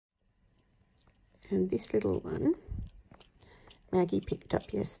And this little one, Maggie picked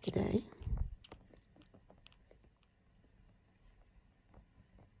up yesterday.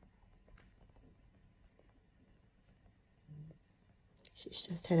 She's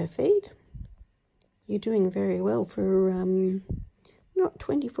just had a feed. You're doing very well for not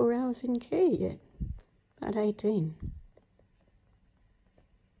 24 hours in care yet, about 18.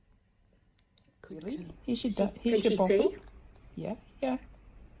 Really? Here's your Can bottle. see? Yeah, yeah.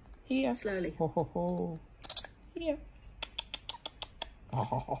 Here. Slowly. Ho, ho, ho. Here. Oh,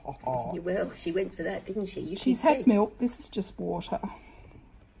 ho, ho, ho, ho. Well, she went for that, didn't she? She's had milk. This is just water.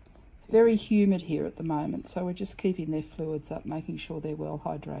 It's very humid here at the moment, so we're just keeping their fluids up, making sure they're well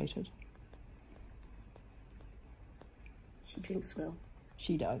hydrated. She drinks well.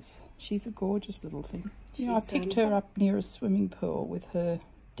 She does. She's a gorgeous little thing. You know, I picked her up near a swimming pool with her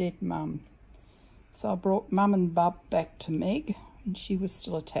dead mum. So I brought Mum and Bub back to Meg, and she was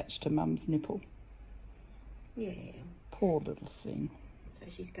still attached to Mum's nipple. Yeah. Poor little thing. So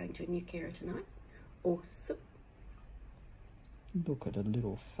she's going to a new carer tonight. Awesome. Look at her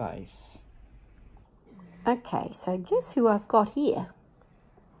little face. Okay, so guess who I've got here?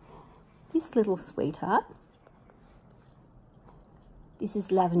 This little sweetheart. This is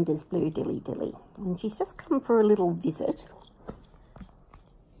Lavender's blue dilly dilly, and she's just come for a little visit.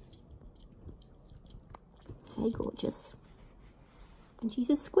 Hey, gorgeous. And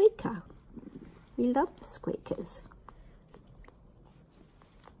she's a squeaker. We love the squeakers.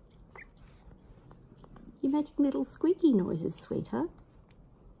 You're making little squeaky noises, sweetheart.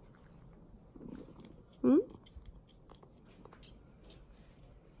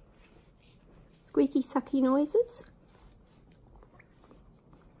 Squeaky, sucky noises?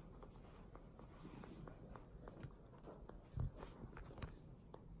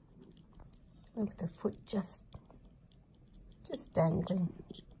 With the foot just dangling.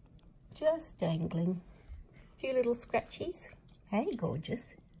 Just dangling. A few little scratchies. Hey,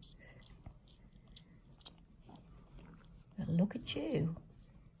 gorgeous. Well, look at you.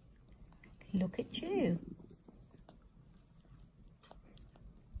 Look at you.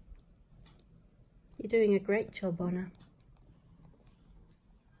 You're doing a great job on her.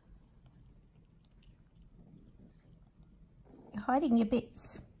 You're hiding your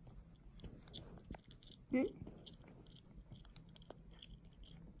bits.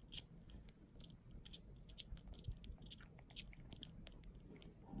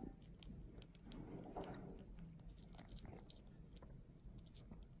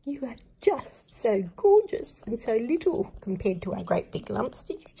 You are just so gorgeous and so little compared to our great big lumps.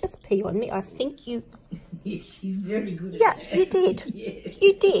 Did you just pee on me? I think you... Yeah, she's very good at that. Yeah, you did. Yeah.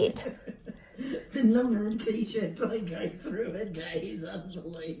 You did. The number of t-shirts I go through a day is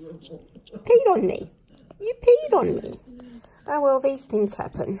unbelievable. Peed on me. You peed on me. Oh, well, these things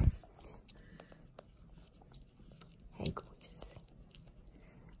happen. Hey, gorgeous.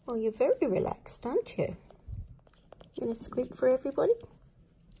 Well, you're very relaxed, aren't you? You going to squeak for everybody?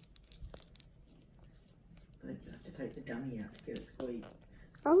 I have to take the dummy out to get a squeak.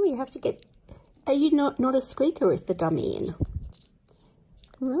 Oh, you have to get... Are you not a squeaker with the dummy in?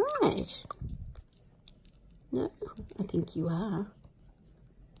 Right. No, I think you are.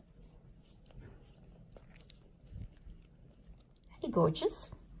 Hey,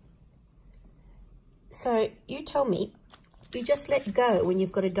 gorgeous. So, you tell me, you just let go when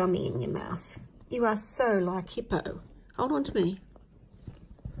you've got a dummy in your mouth. You are so like Hippo. Hold on to me.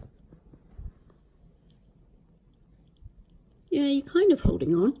 Yeah, you're kind of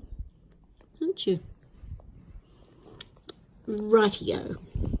holding on, aren't you? Rightio.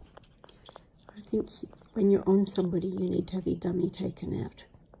 I think when you're on somebody, you need to have your dummy taken out.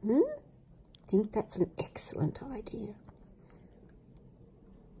 I think that's an excellent idea.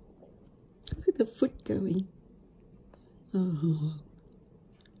 Look at the foot going. Oh.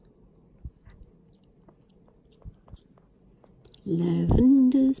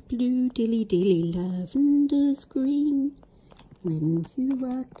 Lavender's blue dilly dilly, lavender's green. When you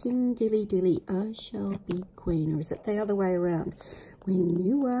are king dilly dilly, I shall be queen. Or is it the other way around? When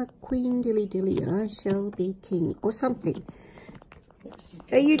you are queen dilly dilly, I shall be king. Or something.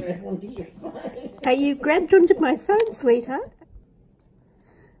 Are you grabbed onto my phone, sweetheart?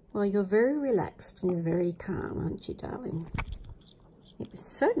 Well, you're very relaxed and you're very calm, aren't you, darling? It was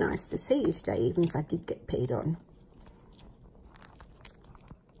so nice to see you today, even if I did get peed on.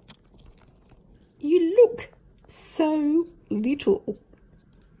 You look so little.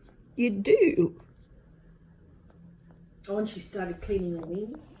 You do. Oh, and she started cleaning her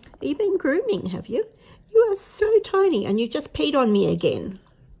wings. You've been grooming, have you? You are so tiny, and you just peed on me again.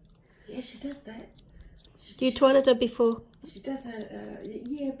 Yeah, she does that. Do you toilet her before? She does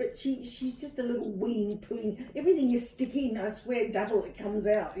yeah, but she's just a little weeing, pooing. Everything is sticking, I swear, double it comes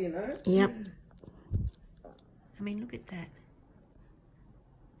out, you know? Yep. I mean, look at that.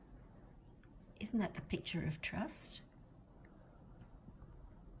 Isn't that the picture of trust?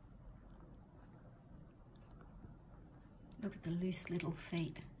 Look at the loose little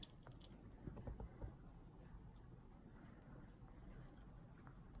feet.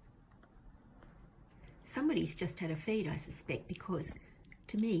 Somebody's just had a feed, I suspect, because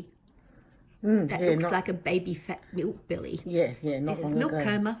to me, that looks like a baby fat milk belly. Yeah, not This is milk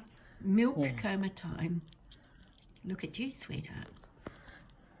coma. Milk coma time. Look at you, sweetheart.